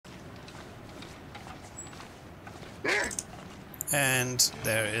And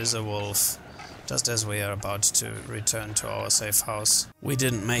there is a wolf, just as we are about to return to our safe house. We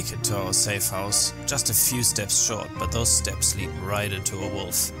didn't make it to our safe house, just a few steps short, but those steps lead right into a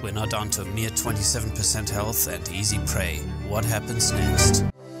wolf. We're now down to a mere 27% health and easy prey. What happens next?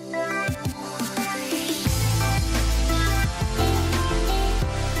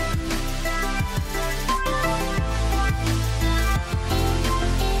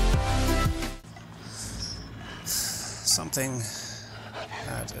 Something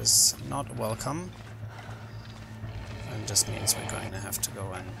that is not welcome, and just means we're going to have to go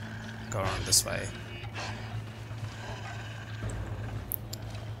around this way.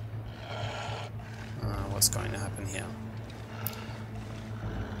 What's going to happen here?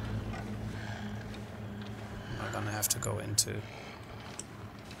 We're gonna have to go into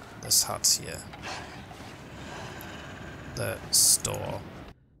this hut here, the store.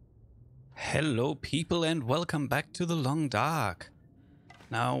 Hello people and welcome back to the Long Dark.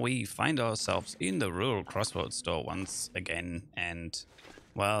 Now we find ourselves in the Rural Crossroads store once again, and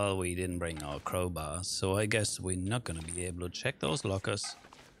well, we didn't bring our crowbar, so I guess we're not gonna be able to check those lockers.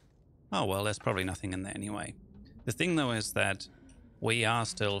 Oh well, there's probably nothing in there anyway. The thing though is that we are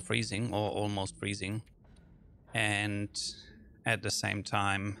still freezing, or almost freezing, and at the same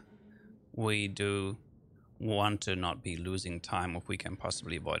time we do want to not be losing time if we can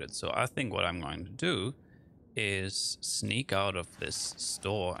possibly avoid it. So I think what I'm going to do is sneak out of this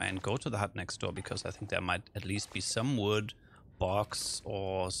store and go to the hut next door, because I think there might at least be some wood box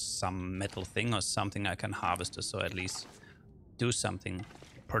or some metal thing or something I can harvest, so at least do something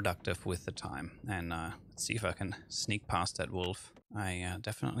productive with the time. And let's see if I can sneak past that wolf. I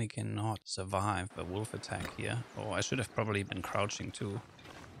definitely cannot survive a wolf attack here. Oh, I should have probably been crouching too.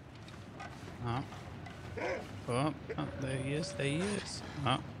 Oh, there he is,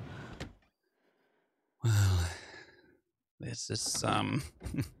 Oh. Well, this is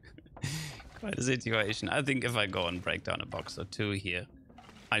quite a situation. I think if I go and break down a box or two here,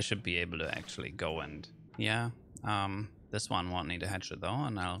 I should be able to actually go and, yeah, this one won't need a hatchet though,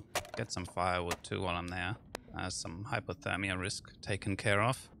 and I'll get some firewood too while I'm there. Some hypothermia risk taken care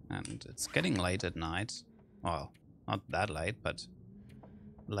of, and it's getting late at night. Well, not that late, but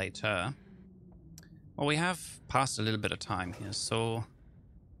later. Well, we have passed a little bit of time here, so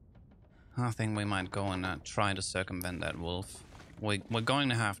I think we might go and try to circumvent that wolf. We're going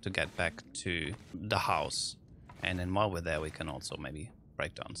to have to get back to the house, and then while we're there we can also maybe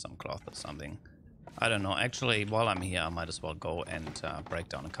break down some cloth or something. I don't know, actually while I'm here I might as well go and break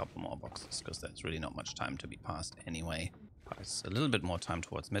down a couple more boxes, because there's really not much time to be passed anyway. It's a little bit more time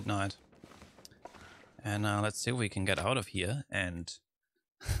towards midnight, and let's see if we can get out of here and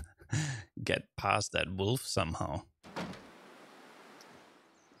get past that wolf somehow.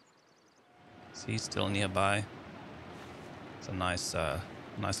 Is he still nearby? It's a nice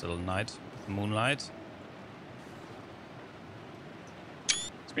little night with moonlight.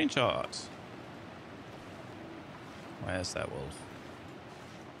 Screenshot. Where's that wolf?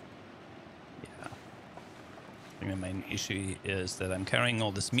 Yeah. I think the main issue is that I'm carrying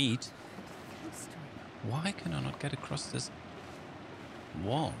all this meat. Why can I not get across this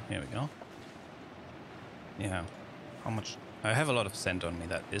wall? Here we go. Yeah. How much? I have a lot of scent on me.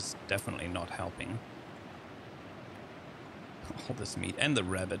 That is definitely not helping. All this meat and the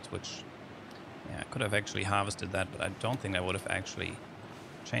rabbit, which, yeah, I could have actually harvested that, but I don't think I would have actually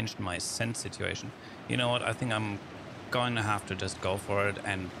changed my scent situation. You know what? I think I'm going to have to just go for it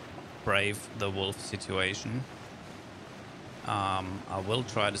and brave the wolf situation. I will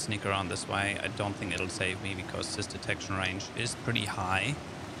try to sneak around this way. I don't think it'll save me because his detection range is pretty high.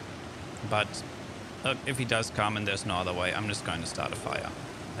 But look, if he does come and there's no other way, I'm just going to start a fire.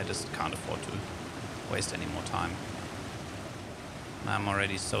 I just can't afford to waste any more time. I'm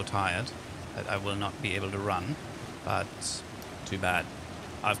already so tired that I will not be able to run, but too bad.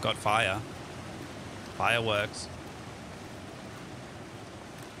 I've got fire. Fireworks.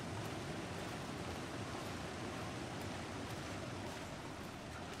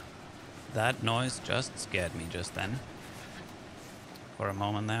 That noise just scared me just then. For a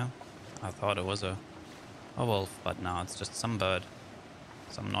moment there, I thought it was a wolf, but now it's just some bird.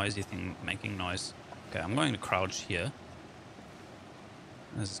 Some noisy thing making noise. Okay, I'm going to crouch here.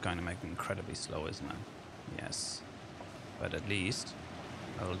 This is going to make me incredibly slow, isn't it? Yes. But at least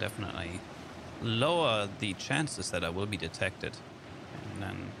I will definitely lower the chances that I will be detected. And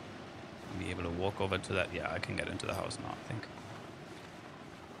then be able to walk over to that. Yeah, I can get into the house now, I think.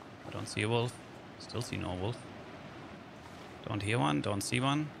 I don't see a wolf. Still see no wolf. Don't hear one. Don't see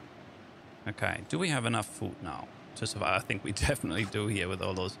one. Okay. Do we have enough food now to survive? I think we definitely do here with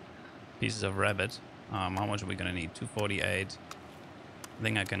all those pieces of rabbit. How much are we gonna need? 248. I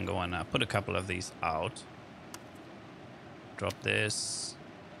think I can go and put a couple of these out. Drop this.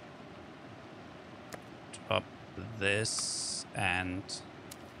 Drop this and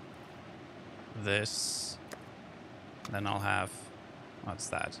this. Then I'll have, what's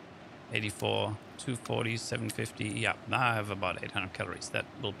that? 84, 240, 750. Yeah, I have about 800 calories. That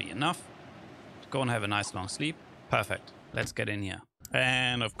will be enough to go and have a nice long sleep. Perfect. Let's get in here.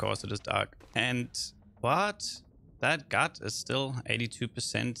 And of course it is dark. And what? That gut is still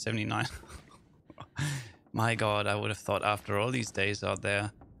 82%, 79. My God, I would have thought after all these days out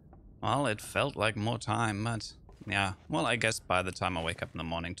there, well, it felt like more time, but yeah. Well, I guess by the time I wake up in the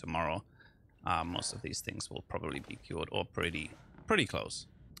morning tomorrow, most of these things will probably be cured or pretty close.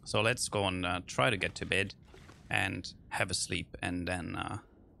 So let's go and try to get to bed and have a sleep, and then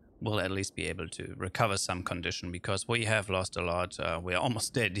we'll at least be able to recover some condition because we have lost a lot. We're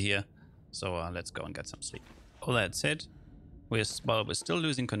almost dead here. So let's go and get some sleep. All that said, we're still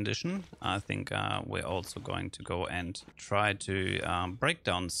losing condition. I think we're also going to go and try to break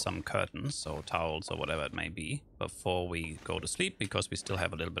down some curtains, so towels or whatever it may be, before we go to sleep, because we still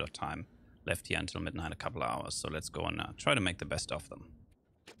have a little bit of time left here until midnight, a couple of hours. So let's go and try to make the best of them.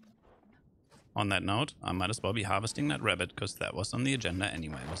 On that note, I might as well be harvesting that rabbit, because that was on the agenda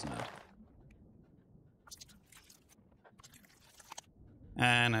anyway, wasn't it?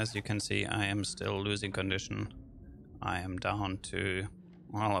 And as you can see, I am still losing condition. I am down to,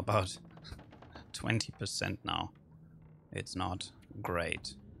 well, about 20% now. It's not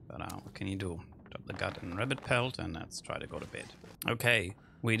great, but what can you do? Drop the gut and rabbit pelt, and let's try to go to bed. Okay,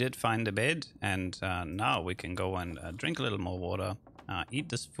 we did find a bed, and now we can go and drink a little more water, eat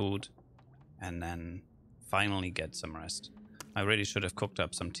this food, and then finally get some rest. I really should have cooked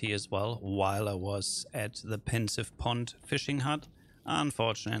up some tea as well while I was at the Pensive Pond fishing hut.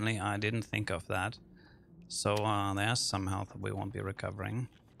 Unfortunately, I didn't think of that. So there's some health that we won't be recovering.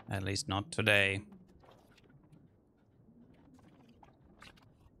 At least not today.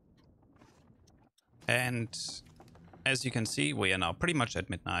 And as you can see, we are now pretty much at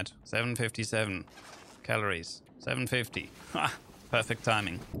midnight. 757 calories. 750. Ha! Perfect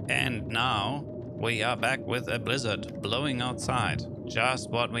timing. And now we are back with a blizzard blowing outside. Just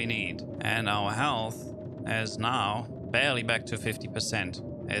what we need. And our health is now barely back to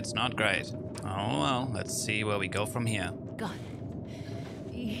 50%. It's not great. Oh well, let's see where we go from here. God.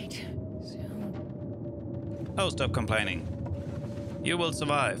 Eat soon. Oh, stop complaining. You will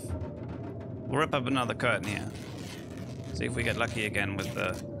survive. We'll rip up another curtain here. See if we get lucky again with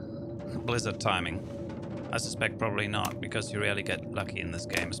the blizzard timing. I suspect probably not, because you rarely get lucky in this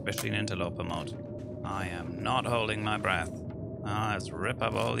game, especially in interloper mode. I am not holding my breath. Let's rip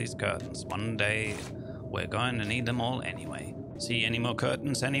up all these curtains. One day, we're going to need them all anyway. See any more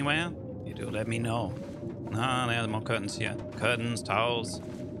curtains anywhere? You do let me know. There are more curtains here. Curtains, towels.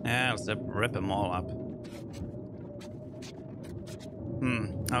 Yeah, let's rip them all up.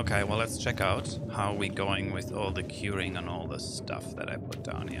 Okay, well, let's check out how we're going with all the curing and all the stuff that I put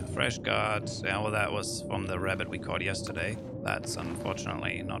down here. Fresh guards. Yeah, well, that was from the rabbit we caught yesterday. That's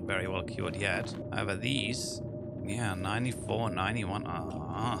unfortunately not very well cured yet. However, these, yeah, 94, 91.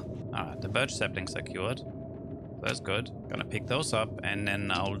 The birch saplings are cured. That's good. Gonna pick those up, and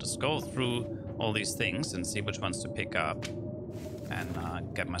then I'll just go through all these things and see which ones to pick up,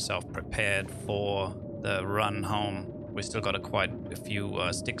 and get myself prepared for the run home. We still got quite a few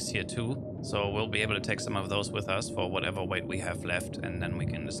sticks here too, so we'll be able to take some of those with us for whatever weight we have left, and then we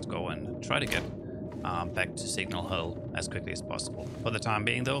can just go and try to get back to Signal Hill as quickly as possible. For the time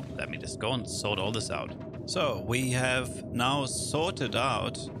being though, let me just go and sort all this out. So we have now sorted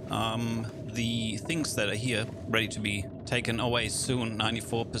out the things that are here, ready to be taken away soon.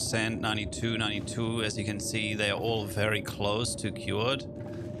 94%, 92, 92. As you can see, they are all very close to cured.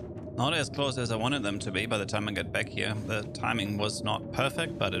 Not as close as I wanted them to be by the time I get back here. The timing was not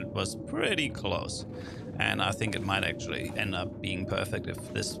perfect, but it was pretty close. And I think it might actually end up being perfect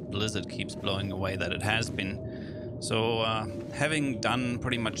if this blizzard keeps blowing away that it has been. So having done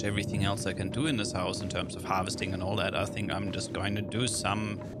pretty much everything else I can do in this house in terms of harvesting and all that, I think I'm just going to do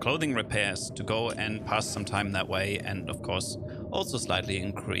some clothing repairs to go and pass some time that way, and of course also slightly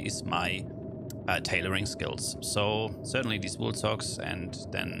increase my tailoring skills. So certainly these wool socks, and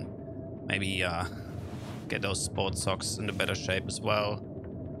then maybe get those sports socks into better shape as well.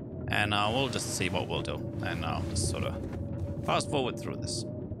 And we'll just see what we'll do. And I'll just sort of fast forward through this.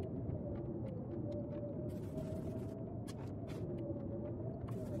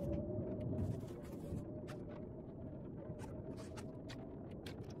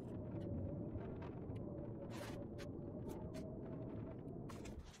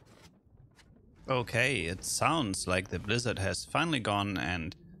 Okay, it sounds like the blizzard has finally gone,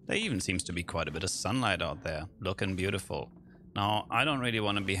 and there even seems to be quite a bit of sunlight out there, looking beautiful. Now, I don't really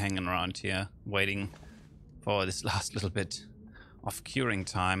want to be hanging around here waiting for this last little bit of curing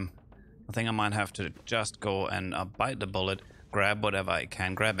time. I think I might have to just go and bite the bullet, grab whatever I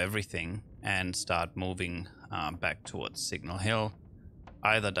can, grab everything, and start moving back towards Signal Hill,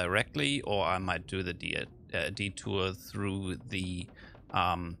 either directly, or I might do the detour through the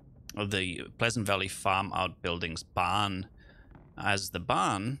Pleasant Valley Farm Outbuildings barn, as the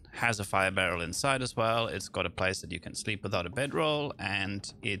barn has a fire barrel inside as well. It's got a place that you can sleep without a bedroll,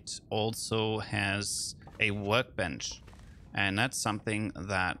 and it also has a workbench, and that's something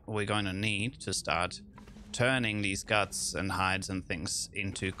that we're going to need to start turning these guts and hides and things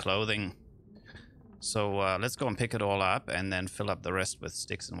into clothing. So let's go and pick it all up and then fill up the rest with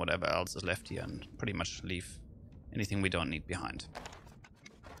sticks and whatever else is left here, and pretty much leave anything we don't need behind.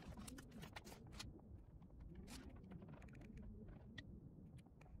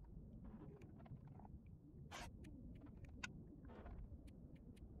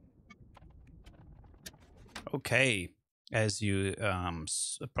 Okay, as you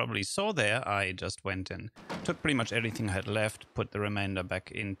probably saw there, I just went and took pretty much everything I had left, put the remainder back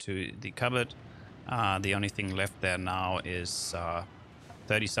into the cupboard. The only thing left there now is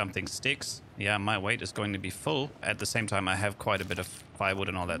 30-something sticks. Yeah, my weight is going to be full. At the same time, I have quite a bit of firewood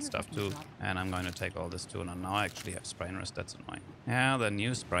and all that stuff too. And I'm going to take all this too. And now I actually have sprain risk. That's annoying. Yeah, the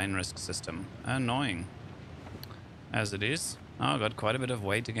new sprain risk system. Annoying. As it is. Oh, got quite a bit of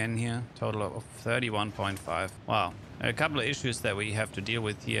weight again here. Total of 31.5. Wow. A couple of issues that we have to deal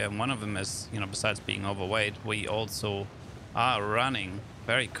with here. And one of them is, you know, besides being overweight, we also are running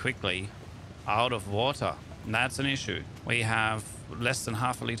very quickly out of water. And that's an issue. We have less than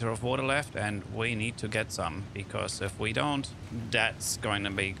half a liter of water left, and we need to get some, because if we don't, that's going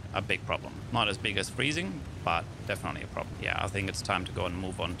to be a big problem. Not as big as freezing, but definitely a problem. Yeah, I think it's time to go and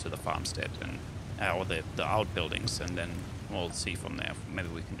move on to the farmstead and or the outbuildings, and then we'll see from there. Maybe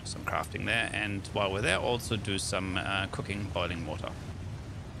we can do some crafting there, and while we're there, also do some cooking, boiling water.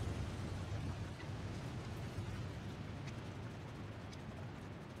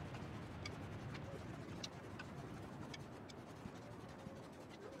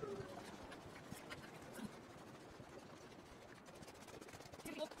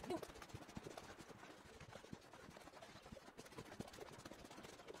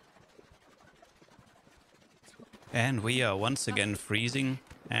 And we are once again freezing,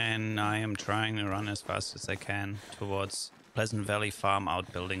 and I am trying to run as fast as I can towards Pleasant Valley Farm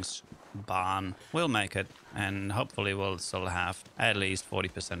Outbuildings barn. We'll make it, and hopefully we'll still have at least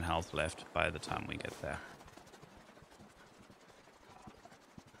 40% health left by the time we get there.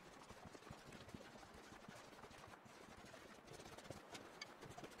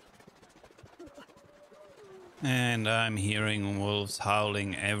 And I'm hearing wolves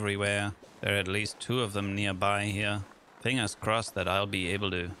howling everywhere. There are at least 2 of them nearby here. Fingers crossed that I'll be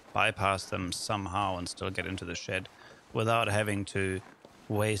able to bypass them somehow and still get into the shed without having to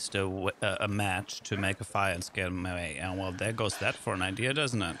waste a match to make a fire and scare them away. And well, there goes that for an idea,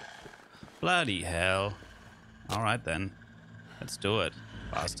 doesn't it? Bloody hell. Alright then. Let's do it,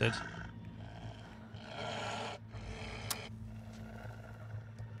 bastard.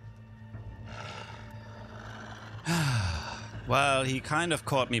 Well, he kind of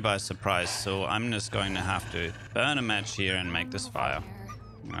caught me by surprise, so I'm just going to have to burn a match here and make this fire.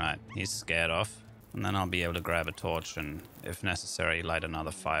 Alright, he's scared off. And then I'll be able to grab a torch and, if necessary, light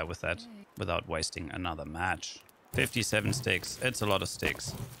another fire with that without wasting another match. 57 sticks. It's a lot of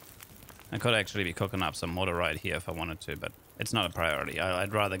sticks. I could actually be cooking up some water right here if I wanted to, but it's not a priority.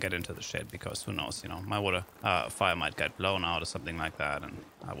 I'd rather get into the shed because who knows, you know, my water fire might get blown out or something like that, and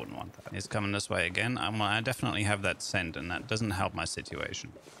I wouldn't want that. He's coming this way again. I definitely have that scent, and that doesn't help my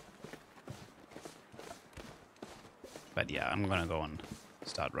situation. But yeah, I'm gonna go and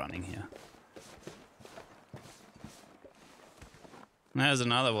start running here. There's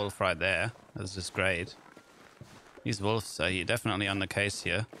another wolf right there. That's just great. These wolves are definitely on the case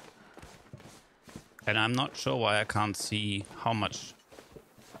here. And I'm not sure why I can't see how much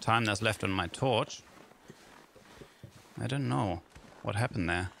time there's left on my torch. I don't know what happened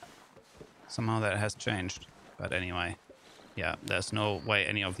there. Somehow that has changed. But anyway, yeah, there's no way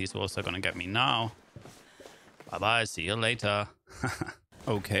any of these wolves are gonna get me now. Bye-bye, see you later.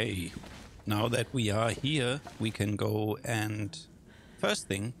 Okay, now that we are here, we can go and... First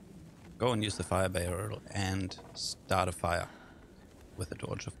thing, go and use the fire barrel and start a fire. With a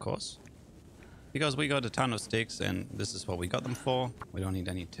torch, of course. Because we got a ton of sticks, and this is what we got them for. We don't need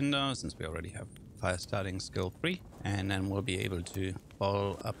any tinder, since we already have fire starting skill 3, and then we'll be able to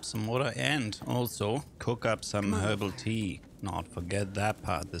boil up some water and also cook up some herbal tea. Not forget that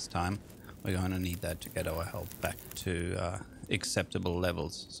part this time. We're going to need that to get our health back to acceptable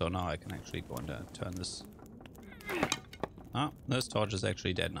levels. So now I can actually go and turn this. Oh, this torch is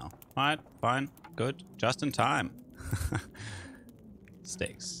actually dead now. Alright, fine, good, just in time.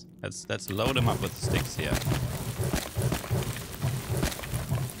 Sticks. Let's load them up with sticks here.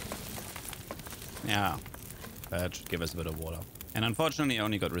 Yeah, that should give us a bit of water. And unfortunately, I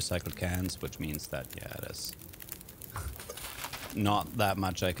only got recycled cans, which means that, yeah, there's not that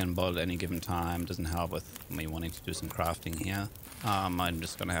much I can boil at any given time. Doesn't help with me wanting to do some crafting here. I'm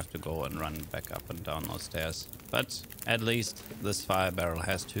just gonna have to go and run back up and down those stairs. But at least this fire barrel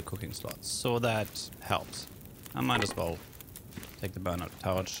has 2 cooking slots, so that helps. I might as well take the burnout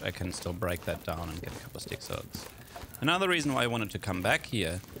torch. I can still break that down and get a couple of sticks out. Another reason why I wanted to come back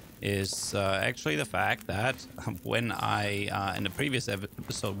here is actually the fact that when I, in the previous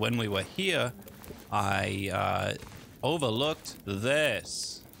episode, when we were here, I overlooked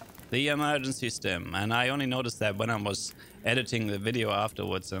this, the emergency stim, and I only noticed that when I was editing the video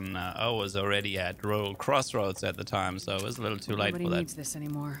afterwards, and I was already at Rural Crossroads at the time, so it was a little too late for that. Nobody needs this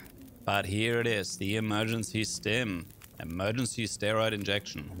anymore. But here it is, the emergency stim. Emergency steroid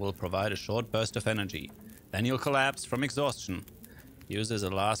injection will provide a short burst of energy. Then you'll collapse from exhaustion. Use as a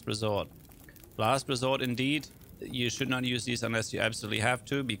last resort. Last resort indeed. You should not use these unless you absolutely have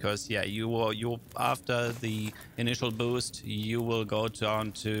to, because yeah, you after the initial boost, you will go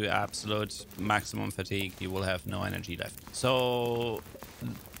down to absolute maximum fatigue. You will have no energy left. So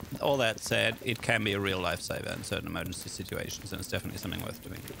all that said, it can be a real lifesaver in certain emergency situations, and it's definitely something worth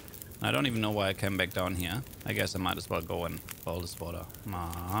doing. I don't even know why I came back down here. I guess I might as well go and boil this water.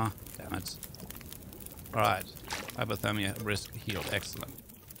 Ah, damn it. Alright, hypothermia risk healed, excellent.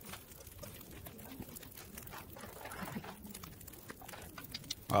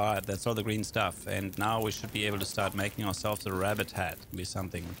 Alright, that's all the green stuff, and now we should be able to start making ourselves a rabbit hat. It'll be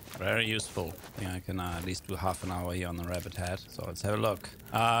something very useful. I think I can at least do half an hour here on the rabbit hat, so let's have a look.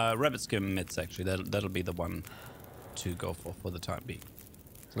 Rabbit skin mitts, actually, that'll be the one to go for the time being.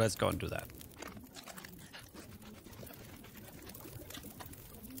 So let's go and do that.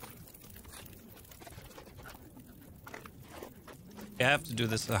 You have to do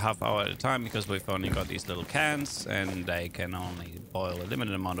this a half hour at a time because we've only got these little cans and they can only boil a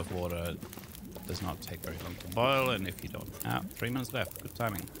limited amount of water. It does not take very long to boil, and if you don't... 3 minutes left, good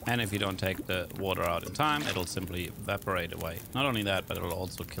timing. And if you don't take the water out in time, it'll simply evaporate away. Not only that, but it'll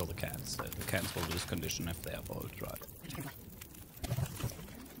also kill the cans. The cans will lose condition if they are boiled dry.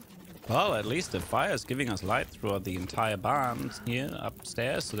 Well, at least the fire is giving us light throughout the entire barn here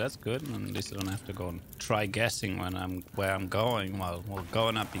upstairs, so that's good. And at least I don't have to go and try guessing where I'm going while we're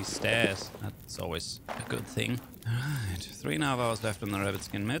going up these stairs. That's always a good thing. Alright, 3.5 hours left on the rabbit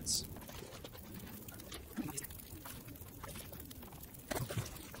skin mitts.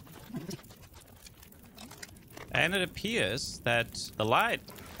 And it appears that the light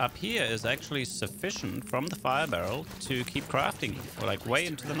up here is actually sufficient from the fire barrel to keep crafting for like way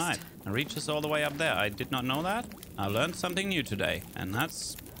into the night and reaches all the way up there. I did not know that. I learned something new today, and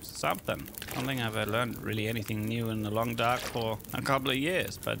that's something. I don't think I've learned really anything new in the long dark for a couple of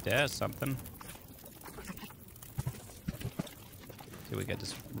years, but there's something. See, we get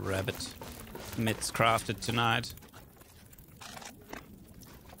this rabbit mitts crafted tonight.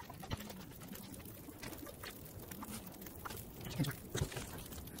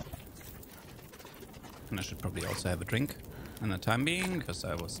 And I should probably also have a drink in the time being, because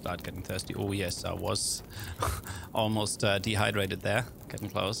I will start getting thirsty. Oh yes, I was almost dehydrated there. Getting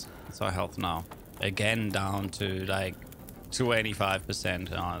close. That's our health now. Again down to like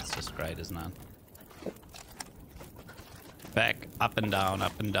 25%. Oh, it's just great, isn't it? Back, up and down,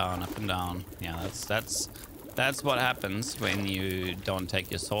 up and down, up and down. Yeah, that's what happens when you don't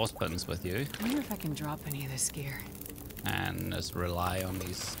take your saucepans with you. I wonder if I can drop any of this gear. And just rely on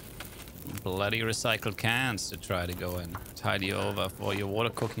these bloody recycled cans to try to go and tidy over for your water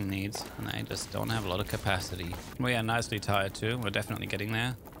cooking needs, and they just don't have a lot of capacity. We are nicely tired too. We're definitely getting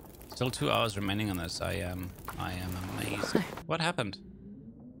there. Still 2 hours remaining on this. I am amazed. What happened?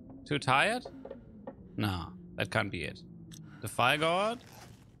 Too tired? No, that can't be it. The fire go out?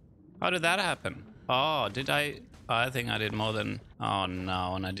 How did that happen? Oh, did I think I did more than... Oh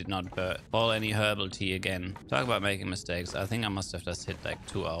no, and I did not boil any herbal tea again. Talk about making mistakes. I think I must have just hit like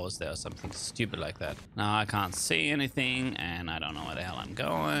 2 hours there or something stupid like that. Now I can't see anything, and I don't know where the hell I'm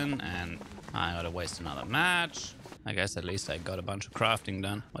going, and I gotta waste another match. I guess at least I got a bunch of crafting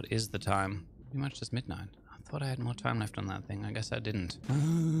done. What is the time? Pretty much just midnight. Oh, thought I had more time left on that thing. I guess I didn't.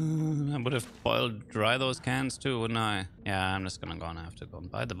 I would have boiled dry those cans too, wouldn't I? Yeah, I'm just gonna go and have to go and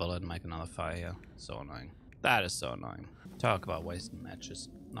buy the bullet and make another fire here. So annoying. That is so annoying. Talk about wasting matches.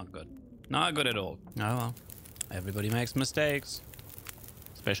 Not good. Not good at all. Oh well. Everybody makes mistakes.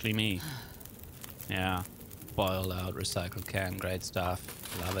 Especially me. Yeah. Boiled out recycled can. Great stuff.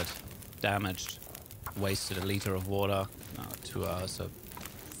 Love it. Damaged. Wasted a liter of water. 2 hours of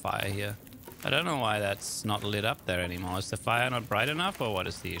fire here. I don't know why that's not lit up there anymore. Is the fire not bright enough, or what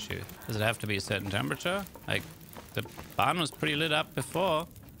is the issue? Does it have to be a certain temperature? Like, the barn was pretty lit up before.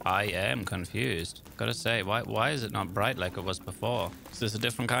 I am confused. Gotta say, why is it not bright like it was before? Is this a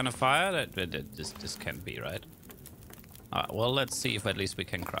different kind of fire? This can't be, right? Alright, well, let's see if at least we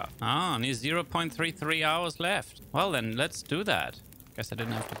can craft. Ah, only 0.33 hours left. Well, then, let's do that. Guess I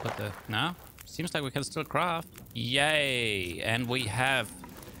didn't have to put the... No? Seems like we can still craft. Yay! And we have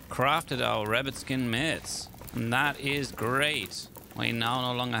crafted our rabbit skin mitts. And that is great. We now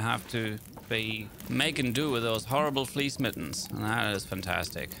no longer have to be making do with those horrible fleece mittens. And that is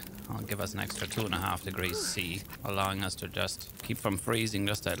fantastic. I'll give us an extra 2.5 degrees C, allowing us to just keep from freezing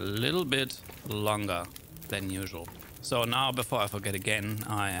just a little bit longer than usual. So now, before I forget again,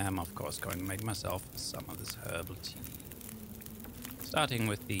 I am, of course, going to make myself some of this herbal tea. Starting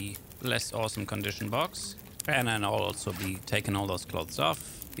with the less awesome condition box. And then I'll also be taking all those clothes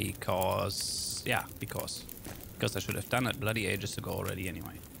off because... yeah, because I should have done it bloody ages ago already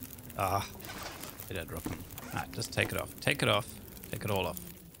anyway. Ah, did I drop them? Alright, just take it off. Take it off. Take it all off.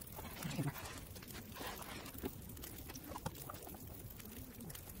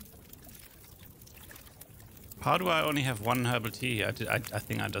 How do I only have one herbal tea? I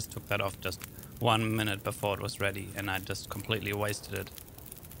think I just took that off just 1 minute before it was ready, and I just completely wasted it.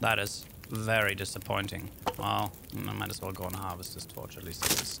 That is very disappointing. Well, I might as well go and harvest this torch, at least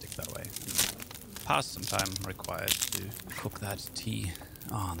it'll stick that way. Pass some time required to cook that tea.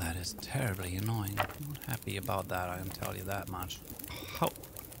 Oh, that is terribly annoying. I'm not happy about that, I can tell you that much.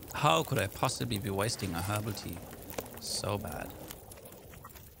 How could I possibly be wasting a herbal tea? So bad.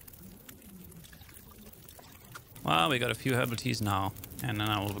 Well, we got a few herbal teas now, and then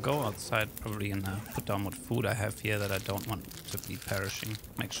I will go outside probably and put down what food I have here that I don't want to be perishing.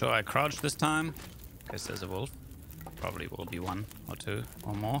 Make sure I crouch this time, in case there's a wolf. Probably will be 1 or 2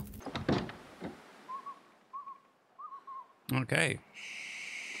 or more. Okay.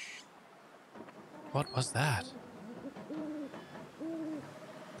 What was that?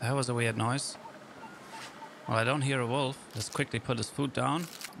 That was a weird noise. Well, I don't hear a wolf. Just quickly put his food down.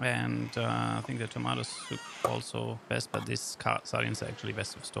 And I think the tomato soup also best, but these sardines are actually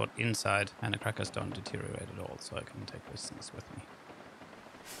best if stored inside. And the crackers don't deteriorate at all, so I can take those things with me.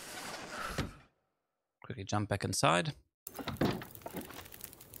 Quickly jump back inside.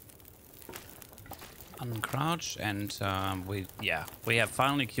 Uncrouch, and we have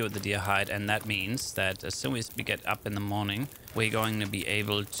finally cured the deer hide, and that means that as soon as we get up in the morning, we're going to be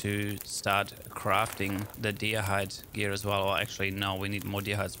able to start crafting the deer hide gear as well. Or actually, no, we need more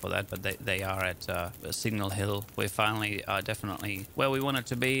deer hides for that, but they are at Signal Hill. We finally are definitely where we want it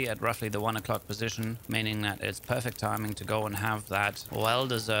to be, at roughly the 1 o'clock position, meaning that it's perfect timing to go and have that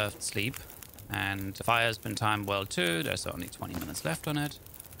well-deserved sleep. And the fire's been timed well too. There's only 20 minutes left on it.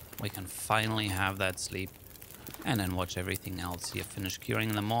 We can finally have that sleep and then watch everything else here finish curing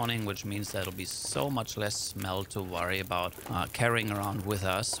in the morning, which means that'll be so much less smell to worry about carrying around with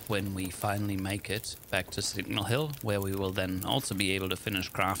us when we finally make it back to Signal Hill, where we will then also be able to finish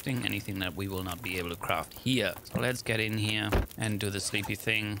crafting anything that we will not be able to craft here. So let's get in here and do the sleepy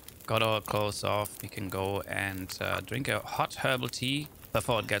thing. Got our clothes off. We can go and drink a hot herbal tea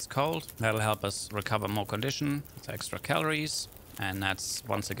before it gets cold. That'll help us recover more condition with extra calories. And that's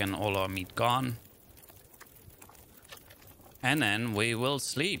once again all our meat gone. And then we will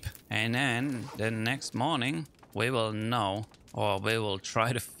sleep. And then the next morning we will know, or we will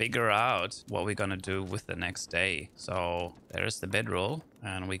try to figure out what we're gonna do with the next day. So there's the bedroll,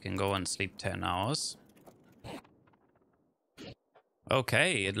 and we can go and sleep 10 hours.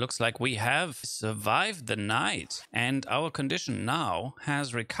 Okay, it looks like we have survived the night, and our condition now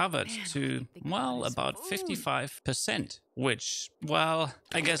has recovered to, well, about 55%, which, well,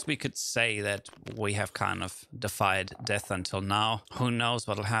 I guess we could say that we have kind of defied death until now. Who knows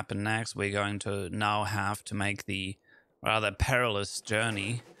what'll happen next? We're going to now have to make the rather perilous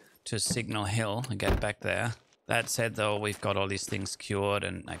journey to Signal Hill and get back there. That said, though, we've got all these things cured,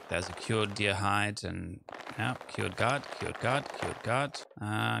 and like there's a cured deer hide, and yeah, cured gut, cured gut, cured gut.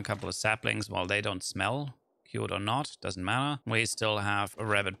 A couple of saplings, well, they don't smell, cured or not, doesn't matter. We still have a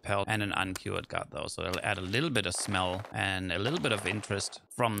rabbit pelt and an uncured gut, though, so it'll add a little bit of smell and a little bit of interest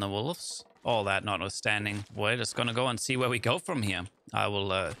from the wolves. all that notwithstanding, we're just gonna go and see where we go from here. I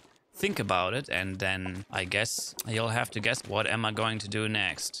will think about it, and then I guess you'll have to guess what am I going to do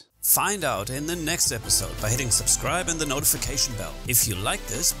next. Find out in the next episode by hitting subscribe and the notification bell. If you like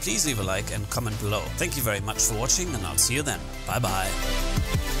this, please leave a like and comment below. Thank you very much for watching, and I'll see you then. Bye bye.